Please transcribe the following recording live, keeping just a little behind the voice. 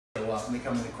peel up and they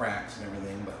come in the cracks and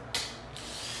everything, but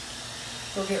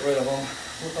they'll get rid of them.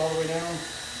 Look all the way down.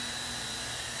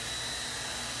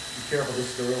 Be careful, this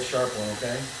is the real sharp one,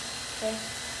 okay? Okay.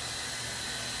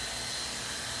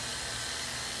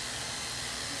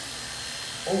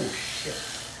 Oh shit.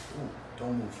 Ooh,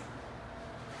 don't move.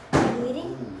 Are you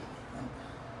bleeding?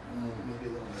 Maybe a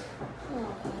little bit. Oh,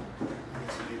 God. I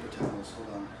need some paper towels. Hold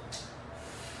on.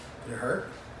 Did it hurt?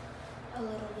 A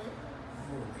little bit.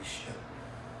 Holy shit.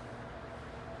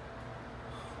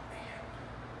 Oh, man.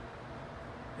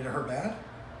 Did it hurt bad?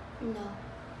 No.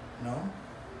 No?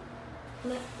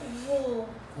 Whoa.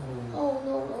 Oh, Oh,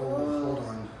 no. hold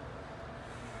on.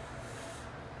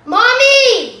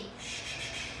 Mommy!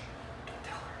 Shh. Don't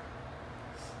tell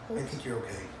her. I think you're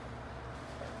okay.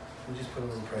 We just put a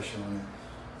little pressure on it.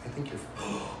 I think you're...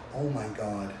 Oh my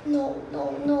God. No.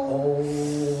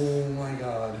 Oh my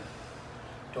God.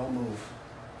 Don't move.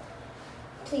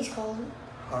 Please call him.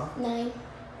 Huh? 9.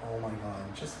 Oh my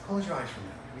God. Just close your eyes for a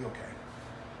minute. You'll be okay.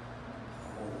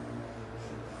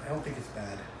 Oh, I don't think it's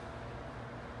bad.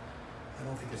 I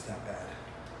don't think it's that bad.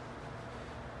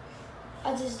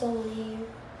 I just don't want to hear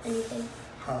anything.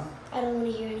 Huh? I don't want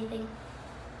to hear anything.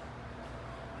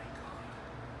 Oh my God.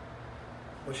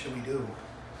 What should we do?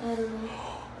 I don't know.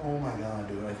 Oh my God,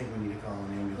 dude. I think we need to call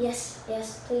an ambulance.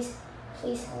 Yes, please.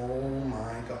 Oh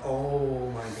my God. Oh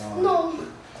my God. No.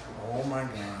 Oh my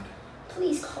God.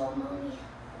 Please call Mommy.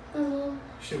 My mom.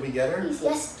 Should we get her? Please,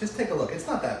 yes. Just take a look. It's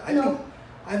not that. No.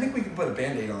 I think we can put a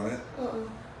Band-Aid on it.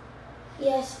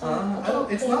 Yes, fine.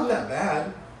 It's not that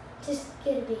bad. Just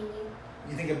get a Band-Aid.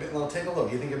 You think well, take a look.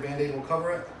 You think a Band-Aid will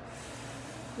cover it?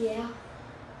 Yeah.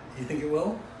 You think it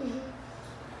will?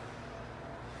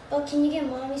 But can you get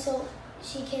Mommy so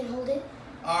she can hold it?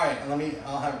 All right,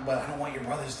 but I don't want your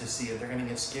brothers to see it. They're gonna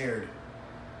get scared.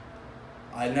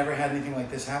 I never had anything like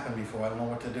this happen before. I don't know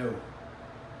what to do.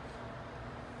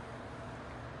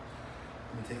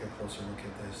 Let me take a closer look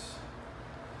at this.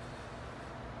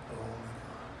 Oh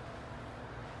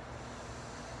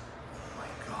my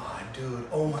God, dude.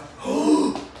 Oh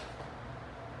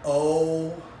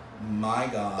my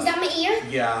God. Is that my ear?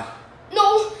 Yeah.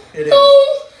 No. It is.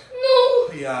 No.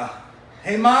 Yeah.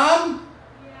 Hey, Mom?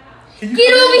 Yeah. Can you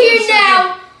get over here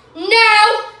now. Now.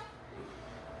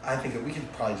 I think we can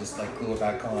probably just like glue it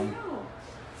back on.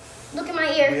 Look at my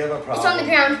ear. We have a problem. It's on the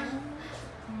ground.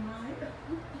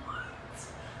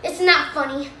 It's not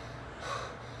funny.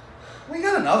 We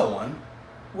got another one.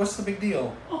 What's the big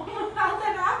deal? Oh, how'd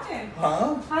that happen?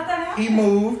 Huh? How'd that happen? He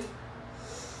moved.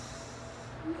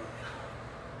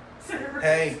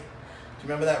 Hey, do you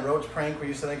remember that roach prank where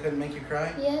you said I couldn't make you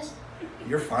cry? Yes.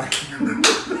 You're fine. He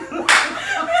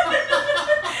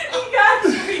got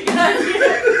you.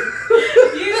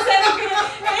 You said he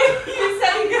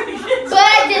couldn't get you. But I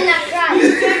did not cry. You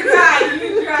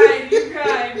did cry. You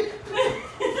cried.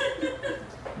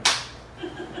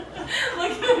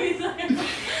 Look at me.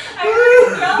 I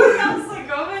was like,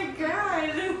 oh my God.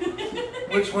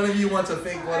 Which one of you wants a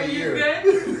fake one a year? Are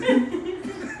you good?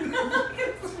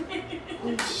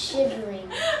 I'm shivering.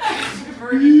 I'm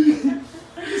shivering.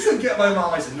 You said get my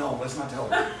mom. I said no, let's not tell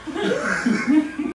her.